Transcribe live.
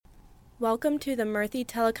Welcome to the Murthy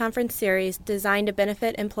teleconference series designed to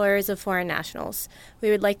benefit employers of foreign nationals.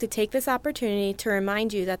 We would like to take this opportunity to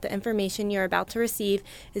remind you that the information you're about to receive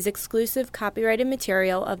is exclusive copyrighted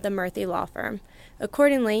material of the Murthy Law Firm.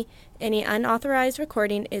 Accordingly, any unauthorized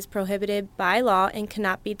recording is prohibited by law and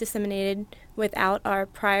cannot be disseminated without our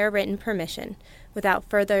prior written permission. Without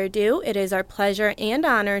further ado, it is our pleasure and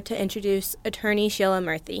honor to introduce Attorney Sheila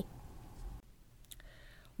Murthy.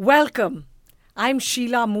 Welcome. I'm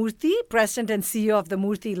Sheila Murthy, President and CEO of the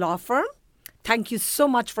Murthy Law Firm. Thank you so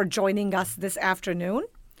much for joining us this afternoon.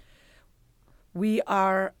 We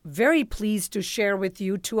are very pleased to share with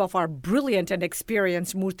you two of our brilliant and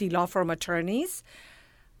experienced Murthy Law Firm attorneys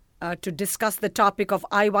to discuss the topic of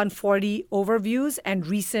I-140 overviews and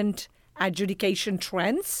recent adjudication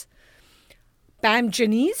trends. Pam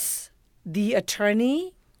Janice, the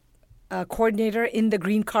attorney coordinator in the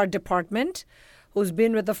Green Card Department, who's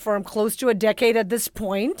been with the firm close to a decade at this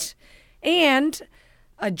point, and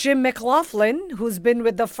Jim McLaughlin, who's been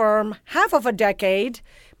with the firm half of a decade.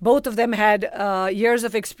 Both of them had years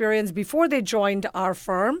of experience before they joined our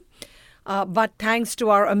firm. But thanks to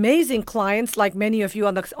our amazing clients, like many of you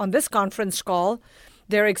on this conference call,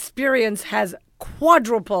 their experience has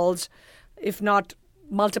quadrupled, if not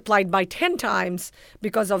multiplied by 10 times,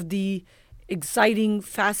 because of the exciting,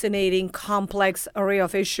 fascinating, complex array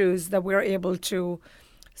of issues that we're able to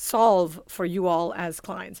solve for you all as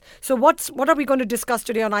clients. So what are we going to discuss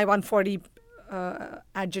today on I-140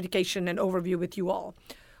 adjudication and overview with you all?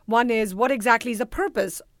 One is, what exactly is the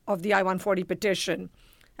purpose of the I-140 petition?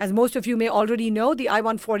 As most of you may already know, the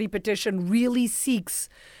I-140 petition really seeks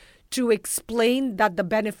to explain that the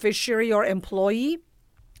beneficiary or employee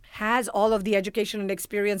has all of the education and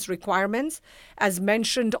experience requirements as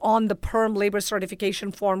mentioned on the PERM labor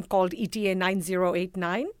certification form called ETA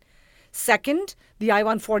 9089. Second, the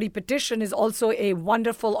I-140 petition is also a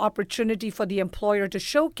wonderful opportunity for the employer to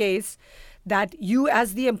showcase that you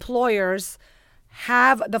as the employers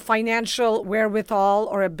have the financial wherewithal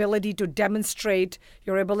or ability to demonstrate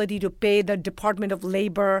your ability to pay the Department of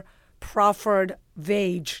Labor proffered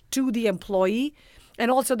wage to the employee,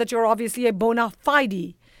 and also that you're obviously a bona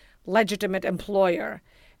fide legitimate employer.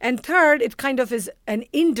 And third, it kind of is an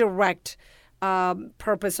indirect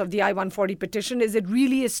purpose of the I-140 petition is it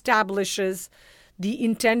really establishes the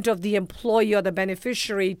intent of the employee or the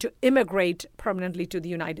beneficiary to immigrate permanently to the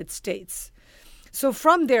United States. So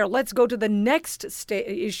from there, let's go to the next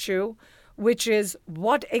issue, which is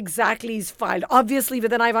what exactly is filed. Obviously,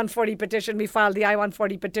 with an I-140 petition, we filed the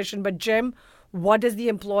I-140 petition. But Jim, what else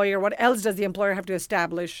does the employer have to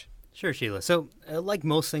establish? Sure, Sheila. So, like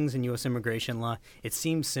most things in U.S. immigration law, it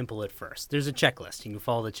seems simple at first. There's a checklist. You can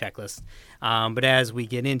follow the checklist. But as we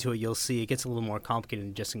get into it, you'll see it gets a little more complicated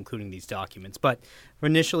than just including these documents. But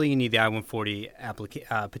initially, you need the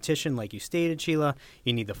I-140 petition, like you stated, Sheila.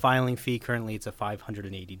 You need the filing fee. Currently, it's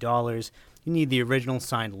 $580. You need the original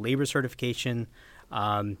signed labor certification.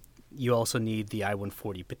 You also need the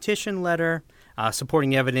I-140 petition letter,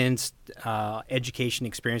 supporting evidence, education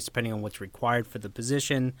experience, depending on what's required for the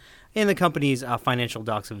position, and the company's financial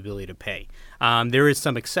docs of ability to pay. There is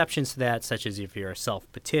some exceptions to that, such as if you're a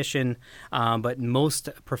self-petition, but most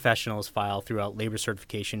professionals file throughout labor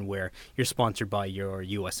certification where you're sponsored by your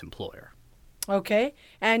U.S. employer. Okay.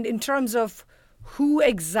 And in terms of who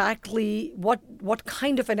exactly, what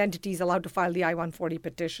kind of an entity is allowed to file the I-140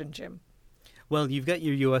 petition, Jim? Well, you've got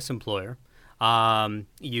your U.S. employer.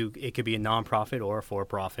 It could be a nonprofit or a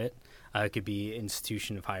for-profit. It could be an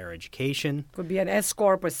institution of higher education. Could be an S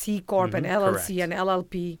corp, a C corp, an LLC, correct. An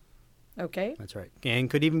LLP. Okay. That's right, and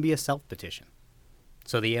could even be a self-petition.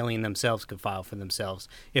 So the alien themselves could file for themselves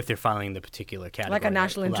if they're filing the particular category. Like a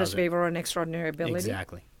national interest waiver or an extraordinary ability.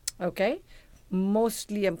 Exactly. Okay.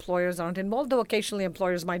 Mostly employers aren't involved, though occasionally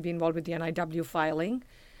employers might be involved with the NIW filing.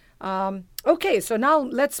 Okay, so now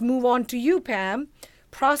let's move on to you, Pam.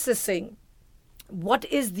 Processing. What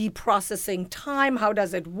is the processing time? How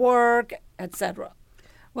does it work, etc.?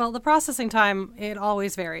 Well, the processing time, it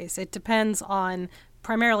always varies. It depends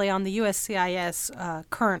primarily on the USCIS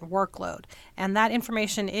current workload. And that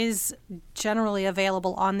information is generally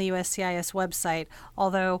available on the USCIS website,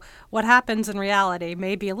 although what happens in reality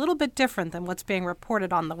may be a little bit different than what's being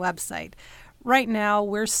reported on the website. Right now,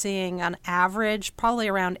 we're seeing on average probably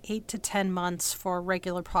around 8 to 10 months for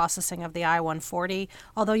regular processing of the I-140,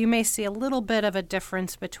 although you may see a little bit of a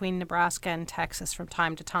difference between Nebraska and Texas from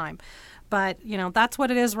time to time. But, that's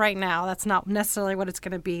what it is right now. That's not necessarily what it's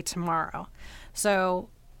going to be tomorrow. So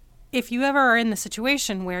if you ever are in the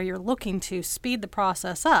situation where you're looking to speed the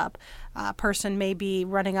process up, a person may be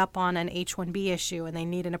running up on an H-1B issue and they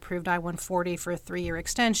need an approved I-140 for a 3-year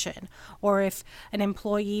extension. Or if an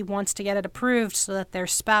employee wants to get it approved so that their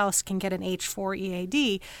spouse can get an H-4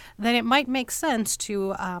 EAD, then it might make sense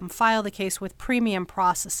to file the case with premium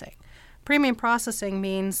processing. Premium processing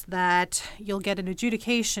means that you'll get an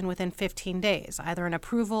adjudication within 15 days, either an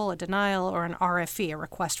approval, a denial, or an RFE, a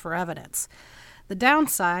request for evidence. The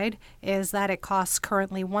downside is that it costs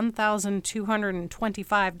currently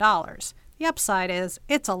 $1,225. The upside is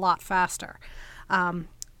it's a lot faster.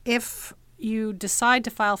 If you decide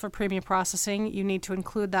to file for premium processing, you need to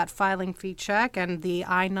include that filing fee check and the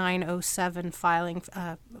I-907 filing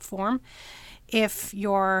form. If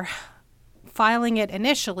you're filing it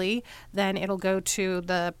initially, then it'll go to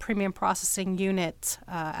the premium processing unit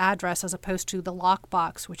address as opposed to the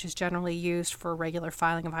lockbox, which is generally used for regular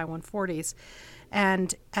filing of I-140s.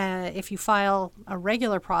 And if you file a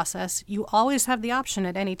regular process, you always have the option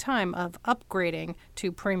at any time of upgrading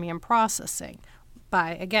to premium processing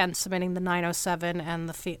by, again, submitting the 907 and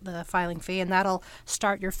the filing fee, and that'll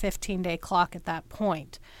start your 15-day clock at that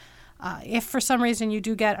point. If for some reason you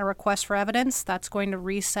do get a request for evidence, that's going to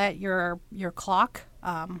reset your clock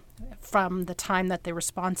from the time that the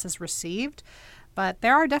response is received. But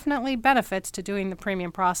there are definitely benefits to doing the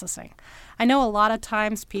premium processing. I know a lot of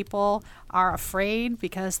times people are afraid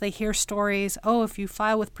because they hear stories, oh, if you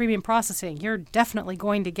file with premium processing, you're definitely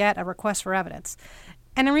going to get a request for evidence.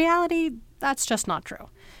 And in reality, that's just not true.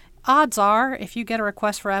 Odds are, if you get a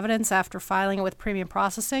request for evidence after filing it with premium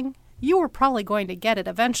processing, you are probably going to get it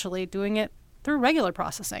eventually doing it through regular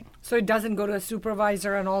processing. So it doesn't go to a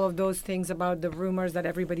supervisor and all of those things about the rumors that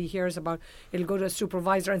everybody hears about. It'll go to a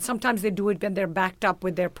supervisor. And sometimes they do it when they're backed up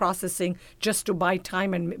with their processing just to buy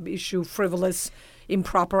time and issue frivolous,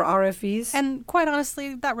 improper RFEs. And quite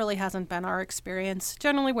honestly, that really hasn't been our experience.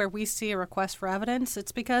 Generally, where we see a request for evidence,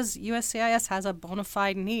 it's because USCIS has a bona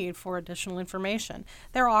fide need for additional information.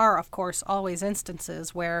 There are, of course, always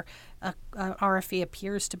instances where a RFE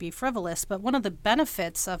appears to be frivolous, but one of the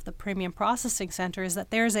benefits of the Premium Processing Center is that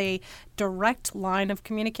there's a direct line of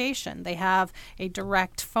communication. They have a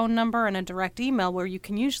direct phone number and a direct email where you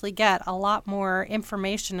can usually get a lot more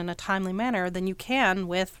information in a timely manner than you can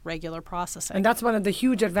with regular processing. And that's one of the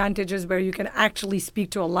huge advantages where you can actually speak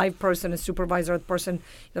to a live person, a supervisor, a person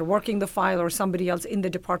either working the file or somebody else in the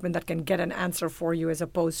department that can get an answer for you as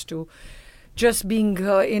opposed to just being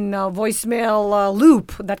in a voicemail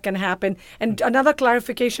loop that can happen. And another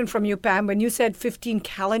clarification from you, Pam, when you said 15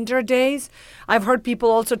 calendar days, I've heard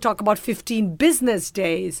people also talk about 15 business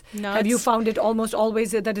days. No, have you found it almost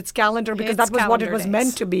always that it's calendar? Because that was what it was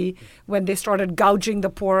meant to be when they started gouging the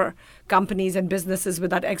poor companies and businesses with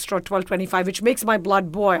that extra $12.25, which makes my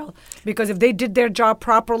blood boil. Because if they did their job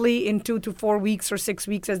properly in 2 to 4 weeks or 6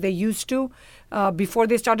 weeks as they used to before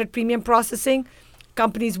they started premium processing,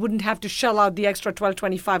 companies wouldn't have to shell out the extra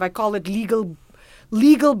 $12.25. I call it legal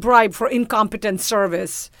bribe for incompetent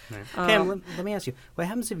service. Right. Pam, let me ask you, what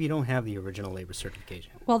happens if you don't have the original labor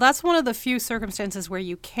certification? Well, that's one of the few circumstances where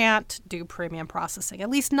you can't do premium processing, at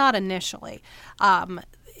least not initially.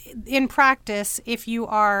 In practice, if you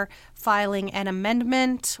are filing an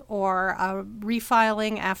amendment or a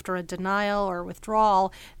refiling after a denial or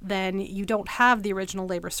withdrawal, then you don't have the original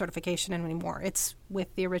labor certification anymore. It's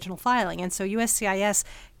with the original filing. And so USCIS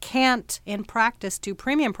can't, in practice, do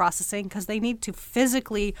premium processing because they need to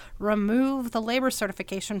physically remove the labor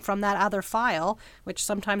certification from that other file, which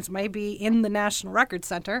sometimes may be in the National Record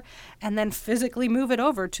Center, and then physically move it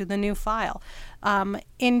over to the new file.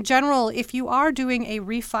 In general, if you are doing a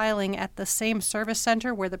refiling at the same service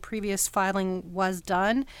center where the previous filing was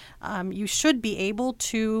done, you should be able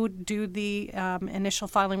to do the initial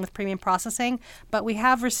filing with premium processing, but we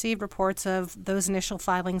have received reports of those initial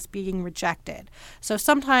filings being rejected. So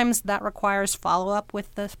sometimes that requires follow-up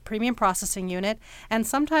with the premium processing unit, and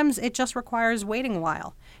sometimes it just requires waiting a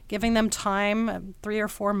while, giving them time, 3 or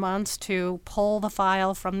 4 months, to pull the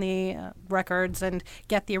file from the records and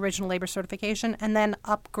get the original labor certification, and then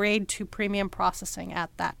upgrade to premium processing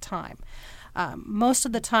at that time. Most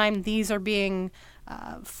of the time, these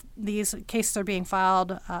cases are being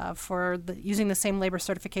filed using the same labor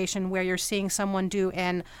certification, where you're seeing someone do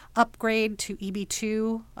an upgrade to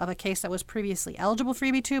EB2 of a case that was previously eligible for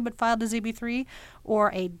EB2 but filed as EB3,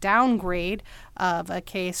 or a downgrade of a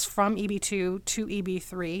case from EB2 to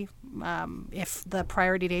EB3 if the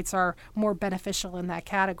priority dates are more beneficial in that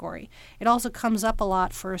category. It also comes up a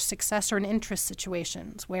lot for successor and interest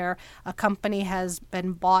situations where a company has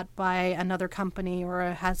been bought by another company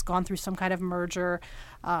or has gone through some kind of merger.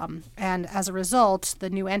 And as a result, the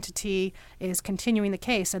new entity is continuing the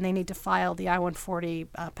case and they need to file the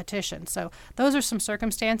I-140 petition. So those are some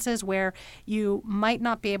circumstances where you might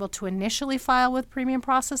not be able to initially file with premium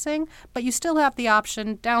processing, but you still have the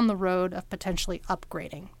option down the road of potentially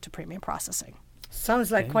upgrading to premium processing.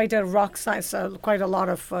 Sounds like quite a rock science, quite a lot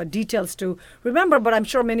of details to remember, but I'm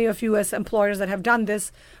sure many of you as employers that have done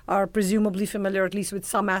this are presumably familiar at least with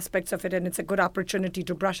some aspects of it, and it's a good opportunity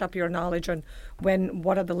to brush up your knowledge on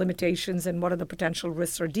what are the limitations and what are the potential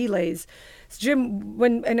risks or delays. So Jim,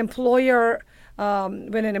 when an employer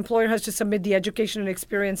has to submit the education and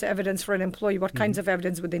experience evidence for an employee, what kinds of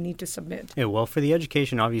evidence would they need to submit? Yeah, well, for the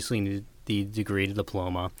education, obviously you need the degree, the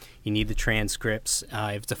diploma. You need the transcripts.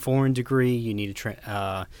 If it's a foreign degree, you need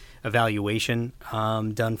a evaluation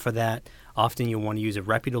done for that. Often you'll want to use a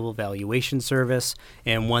reputable evaluation service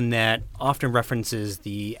and one that often references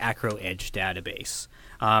the AcroEdge database.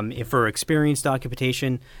 If for experienced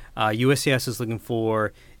documentation, USCIS is looking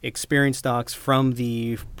for experience docs from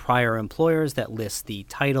the prior employers that list the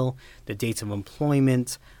title, the dates of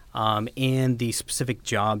employment, and the specific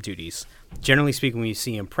job duties. Generally speaking, when you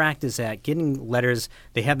see in practice that getting letters,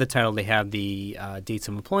 they have the title, they have the dates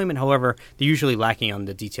of employment. However, they're usually lacking on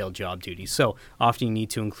the detailed job duties. So often you need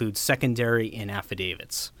to include secondary and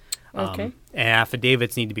affidavits. Okay. And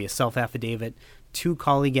affidavits need to be a self-affidavit, 2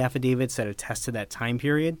 colleague affidavits that attest to that time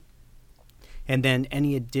period, and then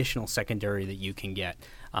any additional secondary that you can get.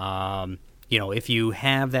 If you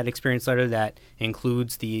have that experience letter that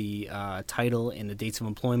includes the title and the dates of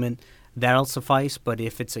employment, that'll suffice. But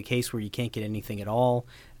if it's a case where you can't get anything at all,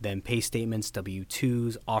 then pay statements,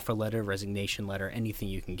 W-2s, offer letter, resignation letter, anything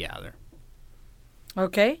you can gather.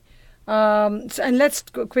 Okay. And let's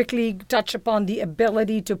quickly touch upon the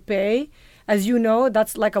ability to pay. As you know,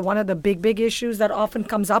 that's like one of the big issues that often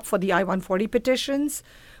comes up for the I-140 petitions,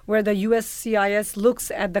 where the USCIS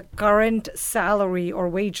looks at the current salary or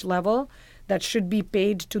wage level that should be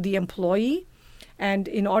paid to the employee. And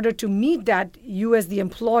in order to meet that, you as the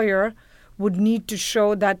employer would need to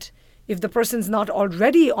show that if the person's not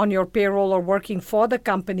already on your payroll or working for the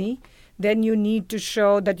company, then you need to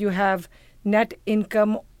show that you have net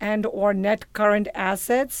income and or net current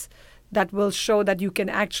assets that will show that you can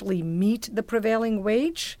actually meet the prevailing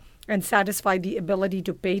wage and satisfy the ability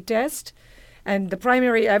to pay test. And the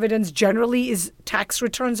primary evidence generally is tax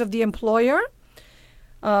returns of the employer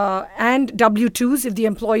and W-2s if the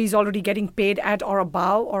employee is already getting paid at or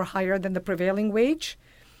above or higher than the prevailing wage,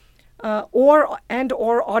 or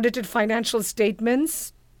audited financial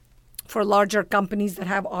statements for larger companies that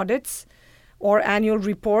have audits, or annual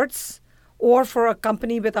reports. Or for a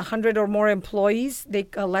company with 100 or more employees,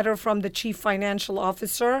 a letter from the chief financial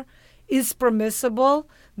officer is permissible,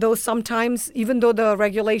 though sometimes, even though the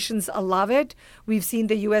regulations allow it, we've seen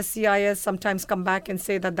the USCIS sometimes come back and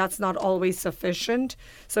say that that's not always sufficient.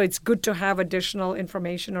 So it's good to have additional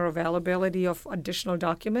information or availability of additional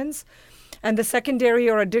documents. And the secondary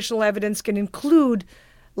or additional evidence can include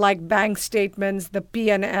like bank statements, the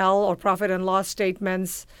P&L or profit and loss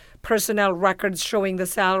statements, personnel records showing the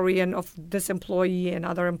salary and of this employee and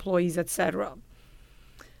other employees, etc.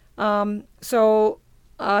 So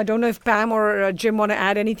I don't know if Pam or Jim want to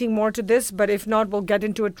add anything more to this, but if not, we'll get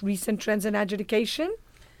into recent trends in adjudication.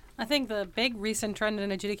 I think the big recent trend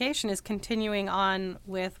in adjudication is continuing on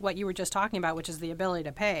with what you were just talking about, which is the ability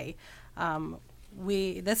to pay.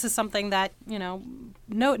 This is something that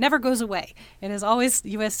never goes away. It is always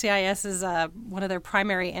USCIS is one of their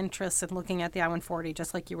primary interests in looking at the I-140,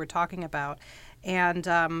 just like you were talking about. And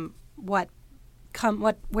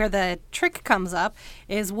where the trick comes up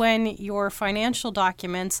is when your financial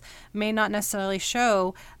documents may not necessarily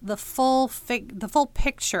show the full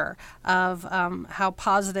picture of how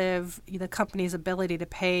positive the company's ability to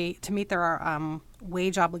pay to meet their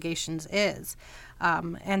wage obligations is.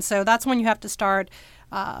 And so that's when you have to start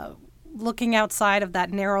looking outside of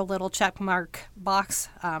that narrow little checkmark box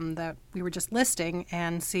that we were just listing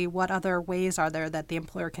and see what other ways are there that the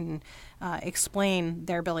employer can explain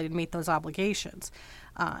their ability to meet those obligations.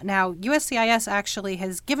 Now, USCIS actually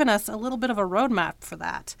has given us a little bit of a roadmap for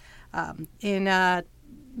that. In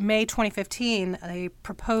May 2015, a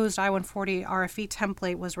proposed I-140 RFE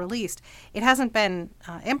template was released. It hasn't been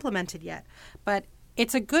implemented yet, but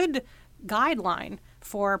it's a good guideline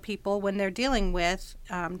for people when they're dealing with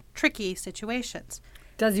tricky situations.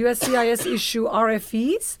 Does USCIS issue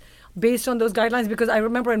RFEs based on those guidelines? Because I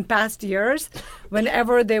remember in past years,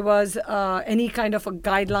 whenever there was any kind of a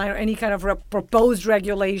guideline or any kind of proposed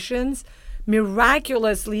regulations,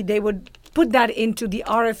 miraculously they would put that into the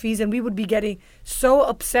RFEs, and we would be getting so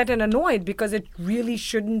upset and annoyed because it really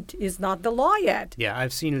is not the law yet. Yeah,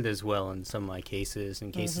 I've seen it as well in some of my cases,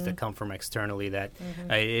 in cases that come from externally, that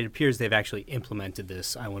it appears they've actually implemented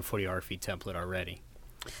this I-140 RFE template already.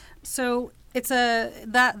 So it's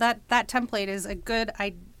that template is a good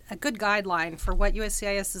guideline for what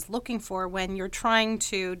USCIS is looking for when you're trying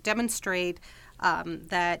to demonstrate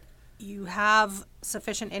that you have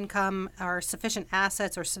sufficient income or sufficient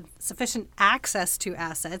assets or sufficient access to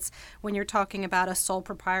assets when you're talking about a sole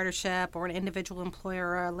proprietorship or an individual employer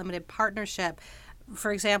or a limited partnership.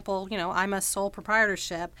 For example, I'm a sole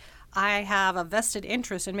proprietorship. I have a vested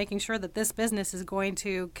interest in making sure that this business is going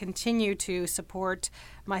to continue to support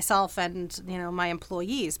myself and my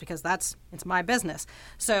employees, because it's my business.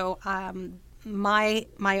 So my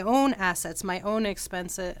own assets, my own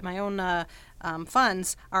expenses, my own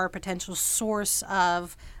funds are a potential source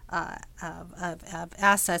of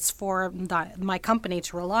assets for my company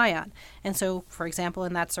to rely on. And so, for example,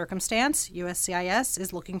 in that circumstance, USCIS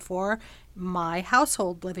is looking for my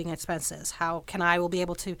household living expenses. How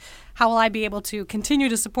will I be able to continue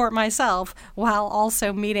to support myself while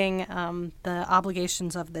also meeting the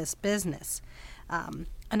obligations of this business?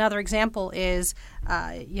 Another example is,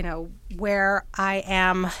 where I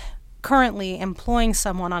am currently employing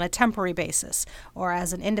someone on a temporary basis or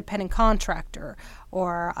as an independent contractor,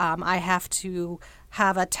 or I have to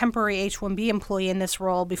have a temporary H-1B employee in this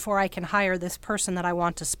role before I can hire this person that I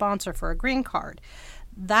want to sponsor for a green card.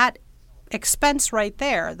 That expense right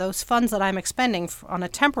there, those funds that I'm expending on a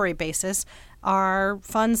temporary basis, are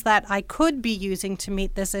funds that I could be using to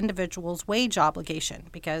meet this individual's wage obligation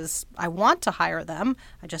because I want to hire them.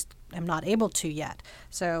 I just am not able to yet.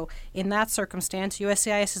 So in that circumstance,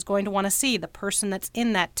 USCIS is going to want to see the person that's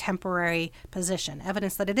in that temporary position,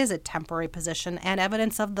 evidence that it is a temporary position, and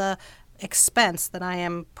evidence of the expense that I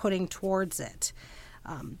am putting towards it.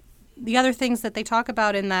 The other things that they talk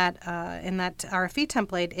about in that RFE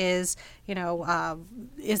template is,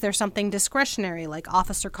 is there something discretionary like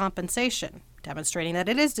officer compensation, demonstrating that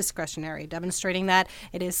it is discretionary, demonstrating that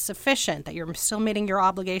it is sufficient, that you're still meeting your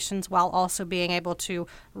obligations while also being able to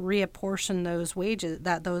reapportion those wages,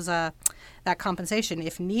 that compensation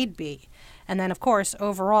if need be. And then, of course,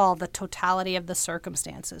 overall, the totality of the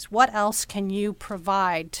circumstances. What else can you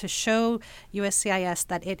provide to show USCIS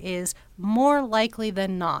that it is more likely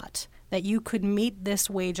than not that you could meet this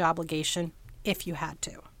wage obligation if you had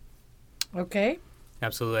to? Okay.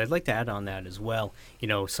 Absolutely. I'd like to add on that as well.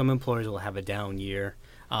 Some employers will have a down year,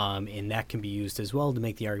 and that can be used as well to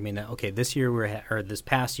make the argument that, okay, this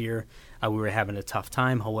past year, we were having a tough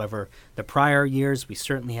time. However, the prior years, we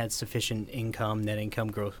certainly had sufficient income, net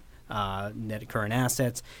income growth, net current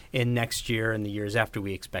assets, and next year and the years after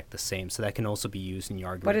we expect the same. So that can also be used in your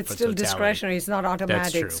argument. But it's still totality. Discretionary. It's not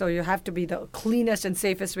automatic. That's true. So you have to be the cleanest and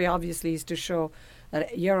safest way, obviously, is to show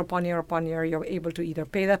that year upon year upon year you're able to either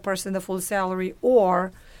pay that person the full salary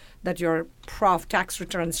or that your tax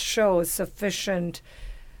returns show sufficient,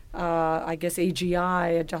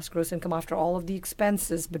 AGI, adjusted gross income after all of the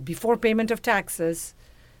expenses, but before payment of taxes,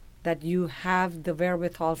 that you have the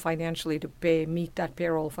wherewithal financially to meet that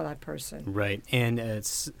payroll for that person. Right. And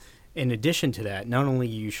it's in addition to that, not only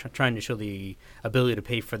are you trying to show the ability to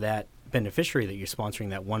pay for that beneficiary that you're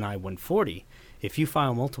sponsoring, that one I-140, if you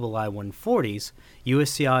file multiple I-140s,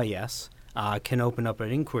 USCIS can open up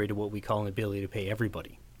an inquiry to what we call an ability to pay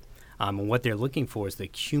everybody. And what they're looking for is the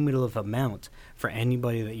cumulative amount for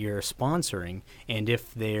anybody that you're sponsoring. And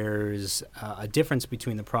if there's a difference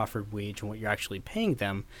between the proffered wage and what you're actually paying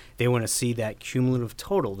them, they want to see that cumulative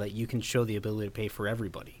total that you can show the ability to pay for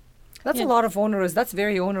everybody. That's a lot of onerous. That's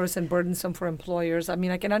very onerous and burdensome for employers. I mean,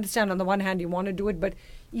 I can understand on the one hand you want to do it, but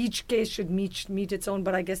each case should meet its own.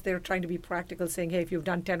 But I guess they're trying to be practical, saying, hey, if you've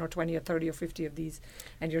done 10 or 20 or 30 or 50 of these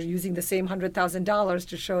and you're using the same $100,000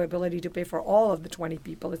 to show ability to pay for all of the 20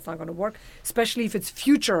 people, it's not going to work, especially if it's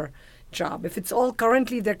future job. If it's all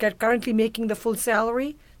they're currently making the full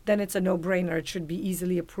salary, then it's a no-brainer. It should be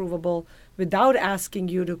easily approvable without asking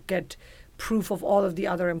you to get proof of all of the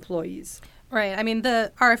other employees. Right. I mean,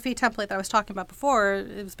 the RFE template that I was talking about before,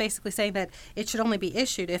 it was basically saying that it should only be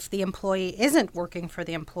issued if the employee isn't working for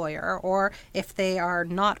the employer or if they are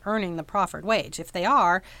not earning the proffered wage. If they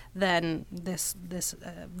are, then this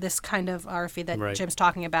kind of RFE that Jim's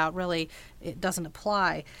talking about really it doesn't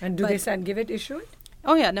apply. And do they give it issued?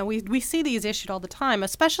 Oh, yeah. No, we see these issued all the time,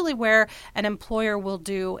 especially where an employer will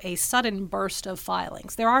do a sudden burst of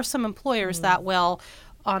filings. There are some employers that will,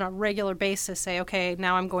 on a regular basis, say, okay,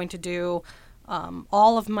 now I'm going to do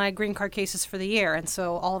all of my green card cases for the year. And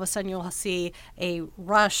so all of a sudden you'll see a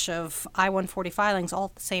rush of I-140 filings all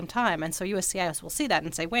at the same time. And so USCIS will see that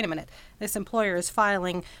and say, wait a minute, this employer is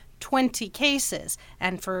filing 20 cases.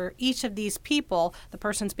 And for each of these people, the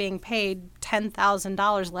person's being paid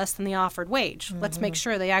 $10,000 less than the offered wage. Mm-hmm. Let's make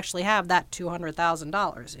sure they actually have that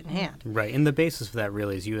 $200,000 in hand. Right. And the basis for that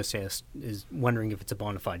really is USCIS is wondering if it's a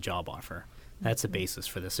bona fide job offer. That's the basis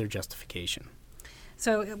for this, their justification.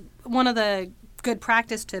 So one of the good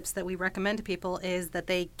practice tips that we recommend to people is that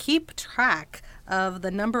they keep track of the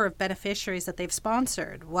number of beneficiaries that they've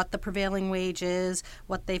sponsored, what the prevailing wage is,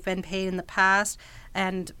 what they've been paid in the past,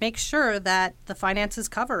 and make sure that the finances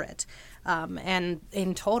cover it and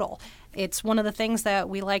in total. It's one of the things that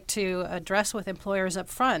we like to address with employers up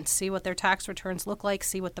front, see what their tax returns look like,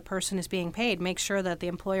 see what the person is being paid, make sure that the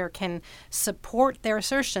employer can support their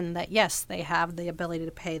assertion that, yes, they have the ability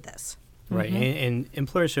to pay this. Right, and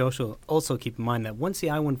employers should also keep in mind that once the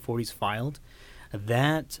I-140 is filed,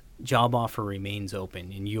 that job offer remains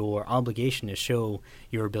open, and your obligation to show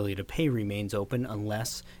your ability to pay remains open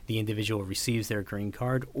unless the individual receives their green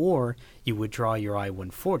card or you withdraw your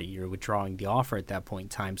I-140. You're withdrawing the offer at that point in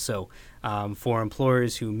time. So for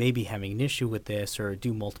employers who may be having an issue with this or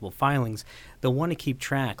do multiple filings, they'll want to keep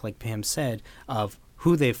track, like Pam said, of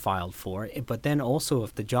who they've filed for, but then also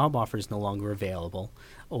if the job offer is no longer available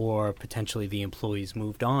or potentially the employee's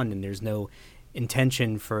moved on and there's no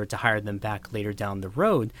intention to hire them back later down the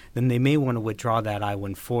road, then they may want to withdraw that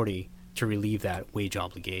I-140 to relieve that wage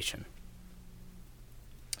obligation.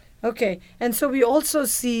 Okay, and so we also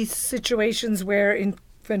see situations where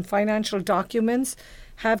when financial documents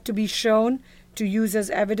have to be shown to use as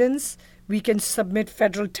evidence, we can submit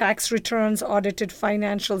federal tax returns, audited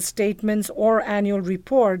financial statements, or annual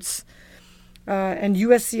reports. And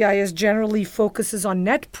USCIS generally focuses on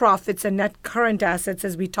net profits and net current assets,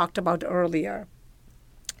 as we talked about earlier.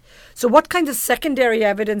 So what kinds of secondary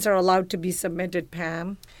evidence are allowed to be submitted,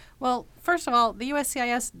 Pam? Well, first of all, the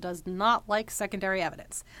USCIS does not like secondary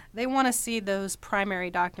evidence. They want to see those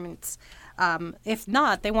primary documents. If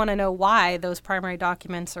not, they want to know why those primary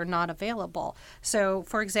documents are not available. So,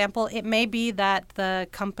 for example, it may be that the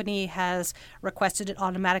company has requested an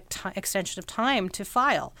automatic extension of time to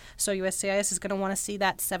file. So USCIS is going to want to see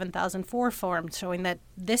that 7004 form showing that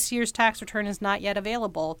this year's tax return is not yet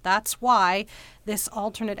available. That's why this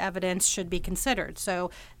alternate evidence should be considered. So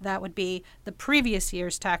that would be the previous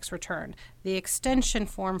year's tax return, the extension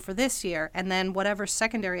form for this year, and then whatever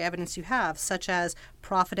secondary evidence you have, such as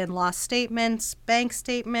profit and loss statements, bank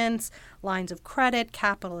statements, lines of credit,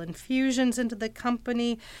 capital infusions into the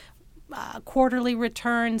company, quarterly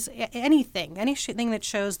returns, anything that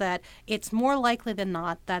shows that it's more likely than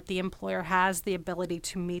not that the employer has the ability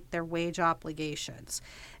to meet their wage obligations.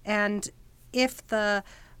 And if the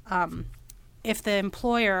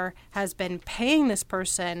employer has been paying this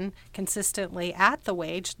person consistently at the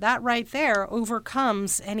wage, that right there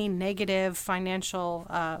overcomes any negative financial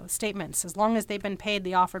statements, as long as they've been paid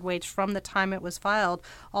the offered wage from the time it was filed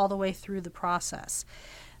all the way through the process.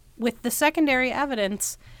 With the secondary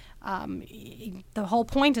evidence, the whole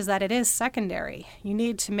point is that it is secondary. You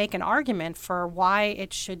need to make an argument for why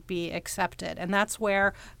it should be accepted. And that's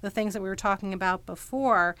where the things that we were talking about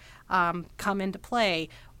before come into play.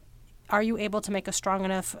 Are you able to make a strong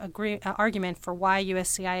enough argument for why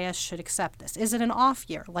USCIS should accept this? Is it an off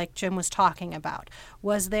year, like Jim was talking about?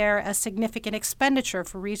 Was there a significant expenditure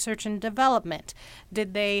for research and development?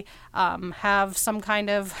 Did they have some kind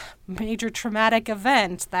of major traumatic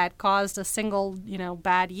event that caused a single,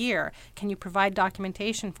 bad year? Can you provide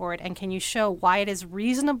documentation for it? And can you show why it is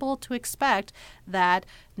reasonable to expect that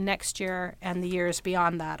next year and the years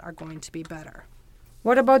beyond that are going to be better?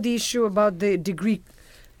 What about the issue about the degree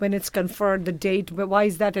when it's conferred, the date? Why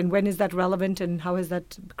is that, and when is that relevant, and how has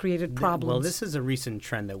that created problems? Well, this is a recent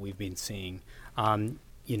trend that we've been seeing.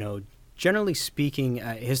 Generally speaking,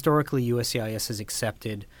 historically, USCIS has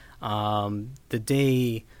accepted the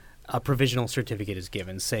day a provisional certificate is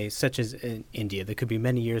given, say, such as in India. There could be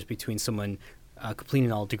many years between someone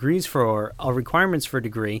completing all degrees for all requirements for a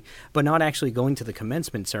degree, but not actually going to the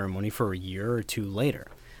commencement ceremony for a year or two later.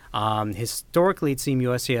 Historically, it seemed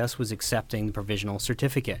USCIS was accepting the provisional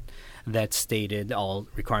certificate that stated all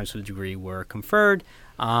requirements for the degree were conferred,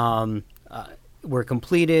 were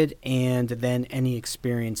completed, and then any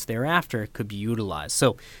experience thereafter could be utilized.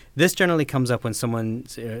 So this generally comes up when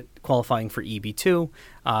someone's qualifying for EB2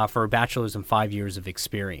 for a bachelor's and 5 years of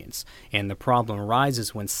experience. And the problem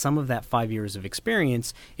arises when some of that 5 years of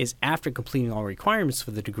experience is after completing all requirements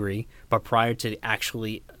for the degree, but prior to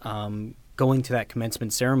actually going to that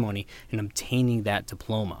commencement ceremony and obtaining that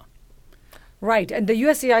diploma. Right. And the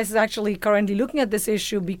USCIS is actually currently looking at this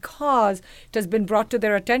issue because it has been brought to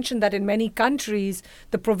their attention that in many countries,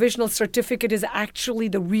 the provisional certificate is actually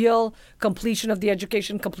the real completion of the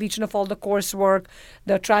education, completion of all the coursework.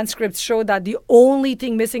 The transcripts show that the only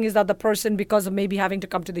thing missing is that the person, because of maybe having to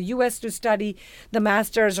come to the U.S. to study the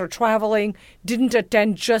master's or traveling, didn't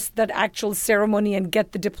attend just that actual ceremony and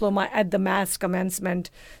get the diploma at the mass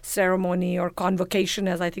commencement ceremony or convocation,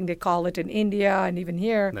 as I think they call it in India and even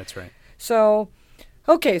here. That's right. So,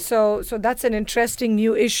 okay, so that's an interesting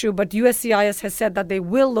new issue, but USCIS has said that they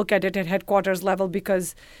will look at it at headquarters level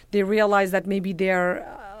because they realize that maybe they're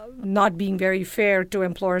not being very fair to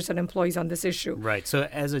employers and employees on this issue. Right. So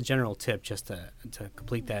as a general tip, just to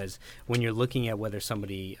complete that, is when you're looking at whether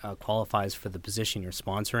somebody qualifies for the position you're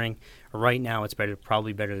sponsoring, right now it's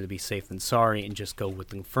probably better to be safe than sorry and just go with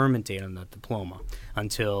the conferment date on that diploma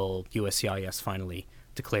until USCIS finally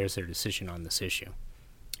declares their decision on this issue.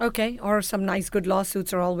 Okay, or some nice good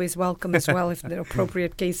lawsuits are always welcome as well if they're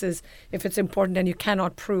appropriate cases, if it's important and you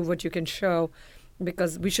cannot prove what you can show,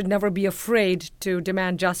 because we should never be afraid to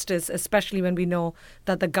demand justice, especially when we know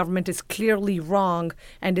that the government is clearly wrong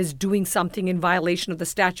and is doing something in violation of the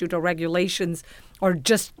statute or regulations, or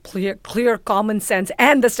just clear common sense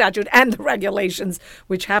and the statute and the regulations,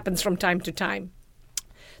 which happens from time to time.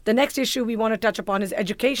 The next issue we want to touch upon is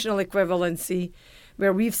educational equivalency,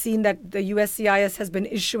 where we've seen that the USCIS has been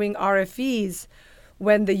issuing RFEs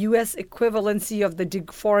when the U.S. equivalency of the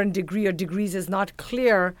foreign degree or degrees is not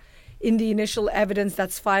clear in the initial evidence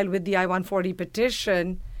that's filed with the I-140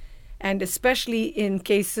 petition, and especially in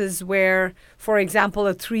cases where, for example,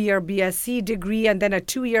 a 3-year BSc degree and then a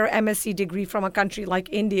 2-year MSc degree from a country like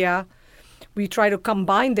India, we try to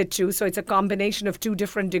combine the two, so it's a combination of 2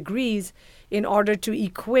 different degrees in order to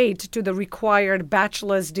equate to the required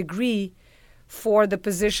bachelor's degree for the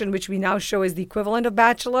position, which we now show is the equivalent of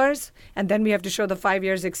bachelor's, and then we have to show the 5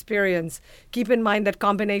 years experience. Keep in mind that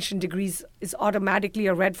combination degrees is automatically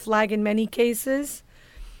a red flag in many cases.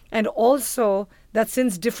 And also that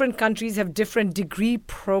since different countries have different degree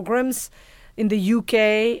programs, in the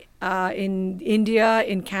UK, in India,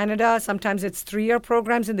 in Canada, sometimes it's 3-year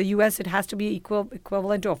programs. In the US, it has to be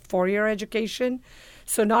equivalent to a 4-year education.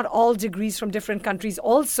 So not all degrees from different countries.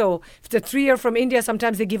 Also, if it's a 3-year from India,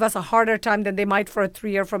 sometimes they give us a harder time than they might for a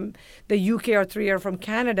 3-year from the UK or 3-year from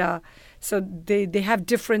Canada. So they have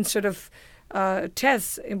different sort of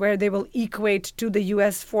tests where they will equate to the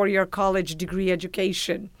US 4-year college degree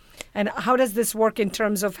education. And how does this work in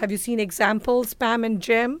terms of, have you seen examples, Pam and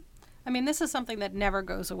Jim? I mean, this is something that never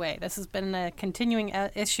goes away. This has been a continuing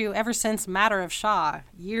issue ever since Matter of Shah,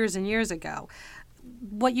 years and years ago.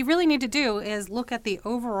 What you really need to do is look at the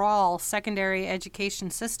overall secondary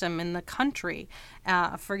education system in the country.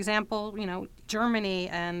 For example, Germany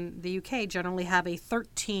and the UK generally have a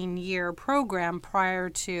 13-year program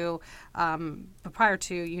prior to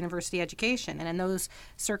university education. And in those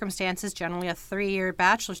circumstances, generally a 3-year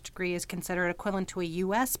bachelor's degree is considered equivalent to a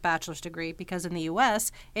U.S. bachelor's degree because in the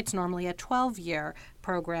U.S., it's normally a 12-year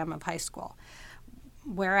program of high school.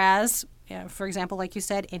 Whereas, for example, like you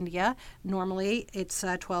said, India, normally it's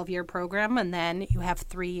a 12-year program, and then you have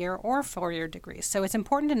 3-year or 4-year degrees. So it's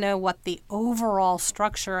important to know what the overall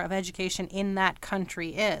structure of education in that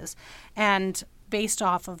country is. And based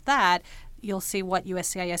off of that, you'll see what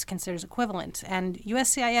USCIS considers equivalent. And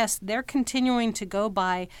USCIS, they're continuing to go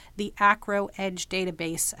by the ACRO-EDGE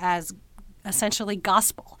database as essentially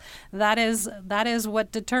gospel. That is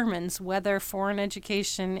what determines whether foreign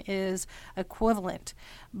education is equivalent.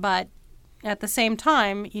 But at the same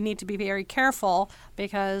time, you need to be very careful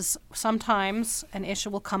because sometimes an issue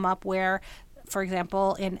will come up where, for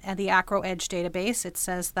example, in the ACRO-EDGE database, it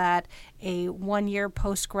says that a 1-year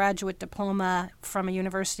postgraduate diploma from a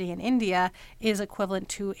university in India is equivalent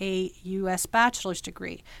to a U.S. bachelor's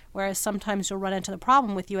degree, whereas sometimes you'll run into the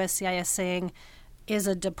problem with USCIS saying, is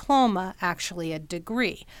a diploma actually a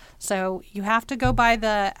degree? So you have to go by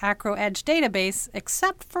the ACRO-EDGE database,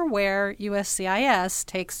 except for where USCIS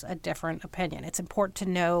takes a different opinion. It's important to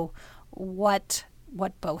know what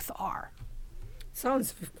both are.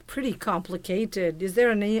 Sounds pretty complicated. Is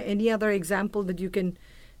there any other example that you can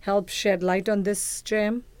help shed light on this,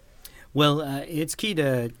 Jim? Well, it's key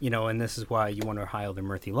to, and this is why you want to hire the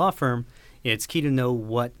Murthy Law Firm, it's key to know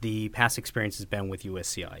what the past experience has been with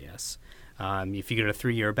USCIS. If you get a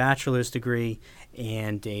 3-year bachelor's degree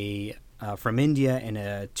and from India and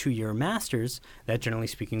a 2-year master's, that generally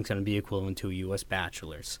speaking is going to be equivalent to a U.S.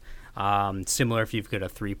 bachelor's. Similar if you've got a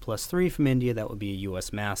 3+3 from India, that would be a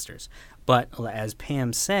U.S. master's. But as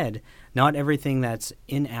Pam said, not everything that's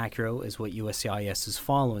in ACRO is what USCIS is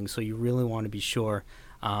following, so you really want to be sure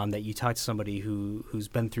that you talk to somebody who's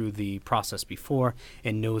been through the process before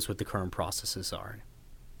and knows what the current processes are.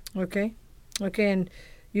 Okay. And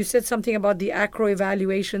you said something about the ACRO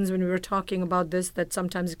evaluations when we were talking about this, that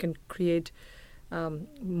sometimes it can create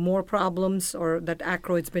more problems, or that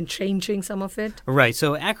ACRO, it's been changing some of it. Right.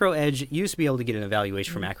 So ACRO Edge used to be able to get an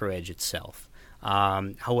evaluation from ACRO Edge itself.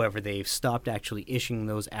 However, they've stopped actually issuing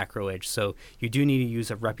those ACRO Edge, so you do need to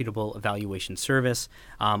use a reputable evaluation service.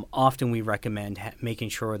 Often we recommend making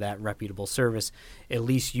sure that reputable service at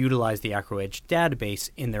least utilize the ACRO Edge database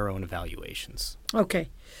in their own evaluations. Okay.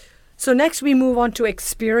 So next we move on to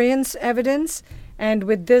experience evidence, and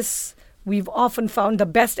with this we've often found the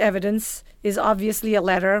best evidence is obviously a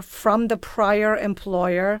letter from the prior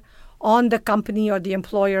employer on the company or the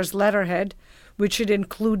employer's letterhead, which should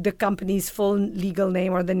include the company's full legal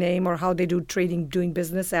name or the name or how they do trading, doing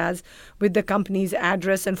business as, with the company's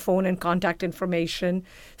address and phone and contact information,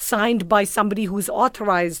 signed by somebody who's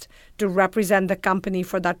authorized to represent the company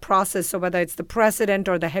for that process. So whether it's the president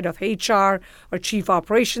or the head of HR or chief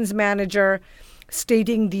operations manager,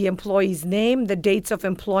 stating the employee's name, the dates of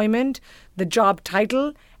employment, the job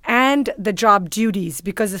title, and the job duties.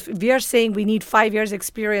 Because if we are saying we need 5 years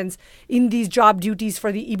experience in these job duties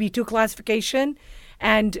for the EB2 classification,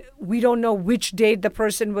 and we don't know which date the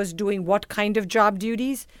person was doing what kind of job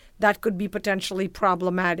duties, that could be potentially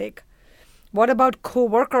problematic. What about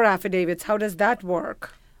co-worker affidavits? How does that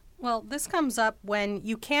work? Well, this comes up when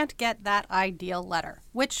you can't get that ideal letter,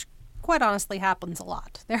 which quite honestly happens a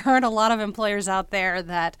lot. There aren't a lot of employers out there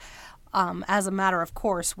that as a matter of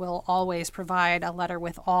course, will always provide a letter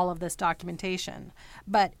with all of this documentation.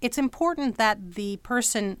 But it's important that the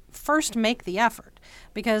person first make the effort,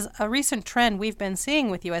 because a recent trend we've been seeing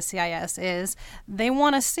with USCIS is they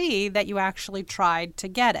want to see that you actually tried to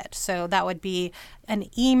get it. So that would be an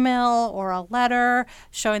email or a letter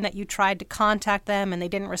showing that you tried to contact them and they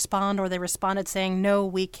didn't respond, or they responded saying, no,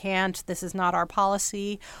 we can't, this is not our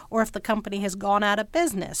policy. Or if the company has gone out of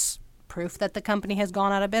business, proof that the company has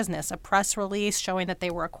gone out of business, a press release showing that they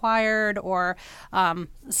were acquired, or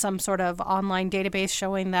some sort of online database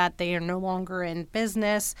showing that they are no longer in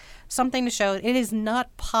business, something to show it is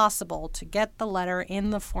not possible to get the letter in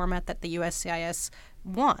the format that the USCIS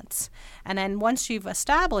wants. And then once you've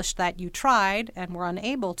established that you tried and were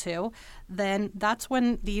unable to, then that's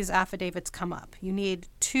when these affidavits come up. You need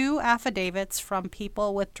 2 affidavits from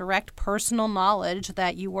people with direct personal knowledge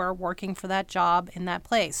that you were working for that job in that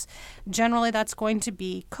place. Generally, that's going to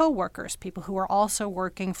be coworkers, people who are also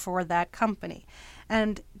working for that company.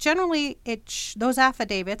 And generally, those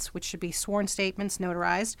affidavits, which should be sworn statements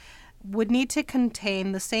notarized, would need to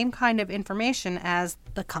contain the same kind of information as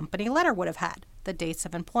the company letter would have had. The dates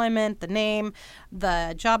of employment, the name,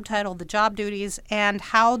 the job title, the job duties, and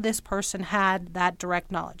how this person had that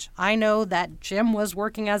direct knowledge. I know that Jim was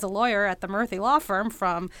working as a lawyer at the Murthy Law Firm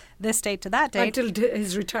from this date to that date. Until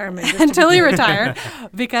his retirement. Until he retired,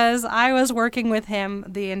 because I was working with him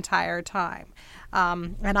the entire time.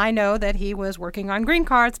 And I know that he was working on green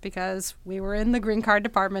cards because we were in the green card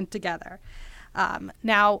department together.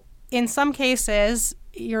 Now, in some cases,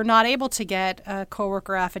 you're not able to get a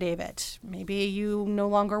coworker affidavit. Maybe you no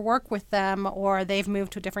longer work with them, or they've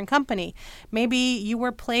moved to a different company. Maybe you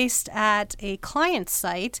were placed at a client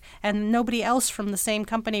site and nobody else from the same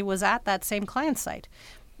company was at that same client site.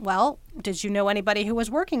 Well, did you know anybody who was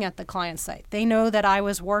working at the client site? They know that I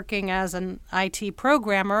was working as an IT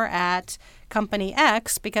programmer at Company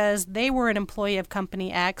X because they were an employee of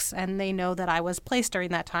Company X, and they know that I was placed during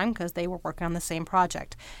that time because they were working on the same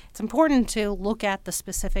project. It's important to look at the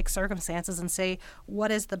specific circumstances and say,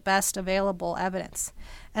 what is the best available evidence?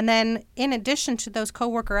 And then in addition to those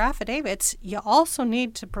coworker affidavits, you also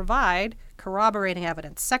need to provide corroborating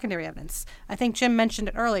evidence, secondary evidence. I think Jim mentioned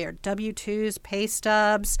it earlier, W-2s, pay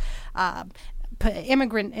stubs,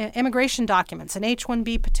 immigration documents, an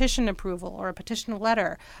H-1B petition approval or a petition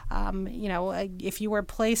letter. If you were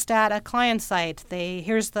placed at a client site,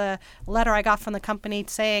 here's the letter I got from the company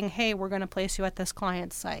saying, hey, we're going to place you at this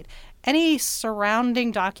client site. Any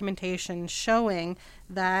surrounding documentation showing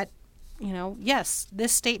that, yes,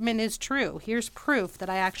 this statement is true. Here's proof that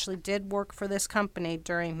I actually did work for this company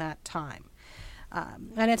during that time.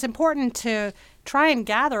 And it's important to try and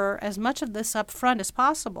gather as much of this up front as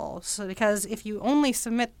possible. Because if you only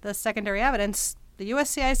submit the secondary evidence, the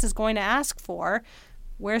USCIS is going to ask for,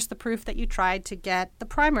 where's the proof that you tried to get the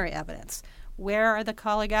primary evidence? Where are the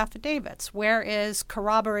colleague affidavits? Where is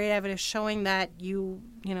corroborated evidence showing that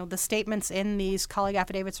the statements in these colleague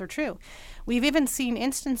affidavits are true? We've even seen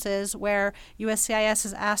instances where USCIS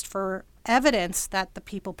has asked for evidence that the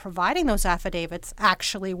people providing those affidavits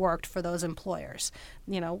actually worked for those employers.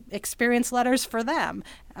 Experience letters for them,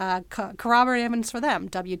 corroborated evidence for them,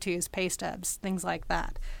 W-2s, pay stubs, things like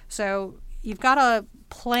that. So you've got to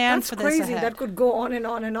plan for this ahead. That's crazy. That could go on and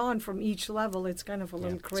on and on from each level. It's kind of a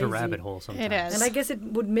little crazy. It's a rabbit hole sometimes. It is. And I guess it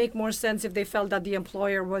would make more sense if they felt that the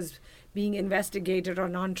employer was being investigated or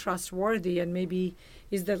non-trustworthy, and maybe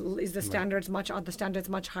is the standards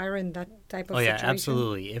much higher in that type of situation? Oh yeah,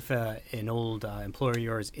 absolutely. If an old employer of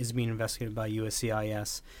yours is being investigated by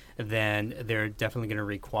USCIS, then they're definitely going to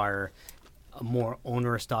require a more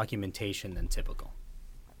onerous documentation than typical.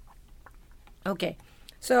 Okay.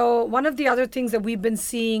 So one of the other things that we've been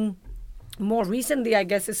seeing more recently, I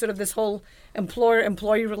guess, is sort of this whole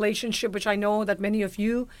employer-employee relationship, which I know that many of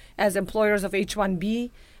you as employers of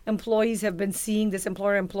H-1B employees have been seeing, this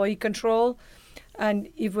employer-employee control. And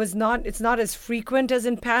it's not as frequent as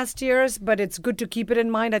in past years, but it's good to keep it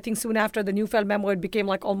in mind. I think soon after the Neufeld memo, it became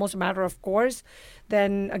like almost a matter of course.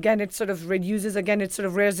 Then again, it sort of rears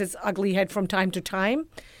its ugly head from time to time.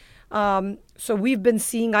 So we've been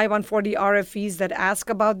seeing I-140 RFEs that ask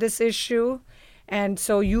about this issue. And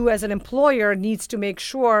so you as an employer needs to make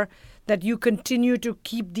sure that you continue to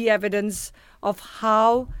keep the evidence of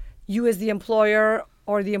how you as the employer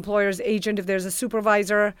or the employer's agent, if there's a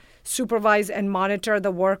supervisor, supervise and monitor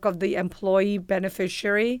the work of the employee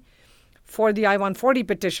beneficiary for the I-140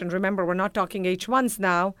 petition. Remember, we're not talking H-1s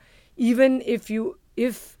now. Even if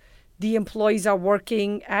the employees are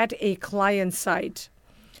working at a client site.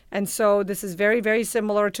 And so this is very, very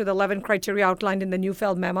similar to the 11 criteria outlined in the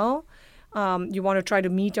Neufeld memo. You want to try to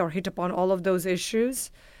meet or hit upon all of those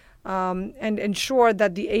issues and ensure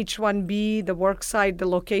that the H-1B, the work site, the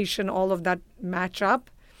location, all of that match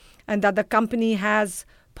up, and that the company has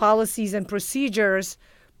policies and procedures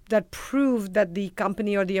that prove that the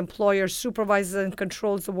company or the employer supervises and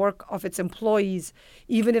controls the work of its employees,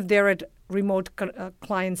 even if they're at remote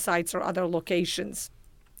client sites or other locations.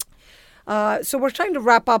 So we're trying to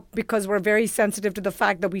wrap up because we're very sensitive to the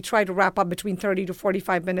fact that we try to wrap up between 30 to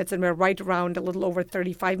 45 minutes, and we're right around a little over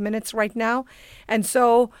 35 minutes right now. And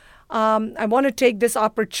so I want to take this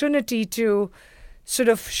opportunity to sort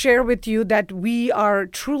of share with you that we are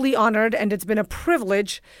truly honored, and it's been a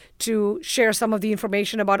privilege to share some of the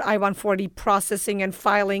information about I-140 processing and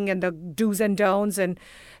filing and the do's and don'ts. And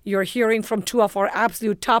you're hearing from two of our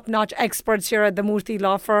absolute top-notch experts here at the Murthy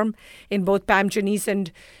Law Firm in both Pam Janice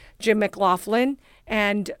and Jim McLaughlin,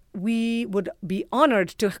 and we would be honored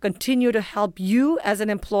to continue to help you as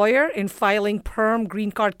an employer in filing perm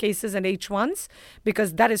green card cases and H-1s,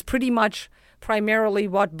 because that is pretty much primarily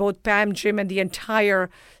what both Pam, Jim, and the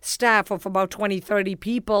entire staff of about 20, 30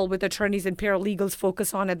 people with attorneys and paralegals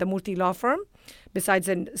focus on at the Murthy Law Firm, besides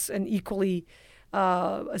an equally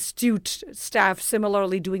astute staff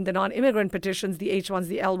similarly doing the non-immigrant petitions, the H-1s,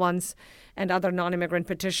 the L-1s, and other non-immigrant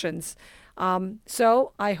petitions.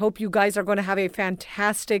 So I hope you guys are going to have a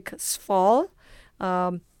fantastic fall.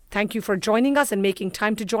 Thank you for joining us and making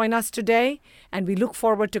time to join us today. And we look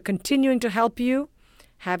forward to continuing to help you.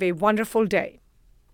 Have a wonderful day.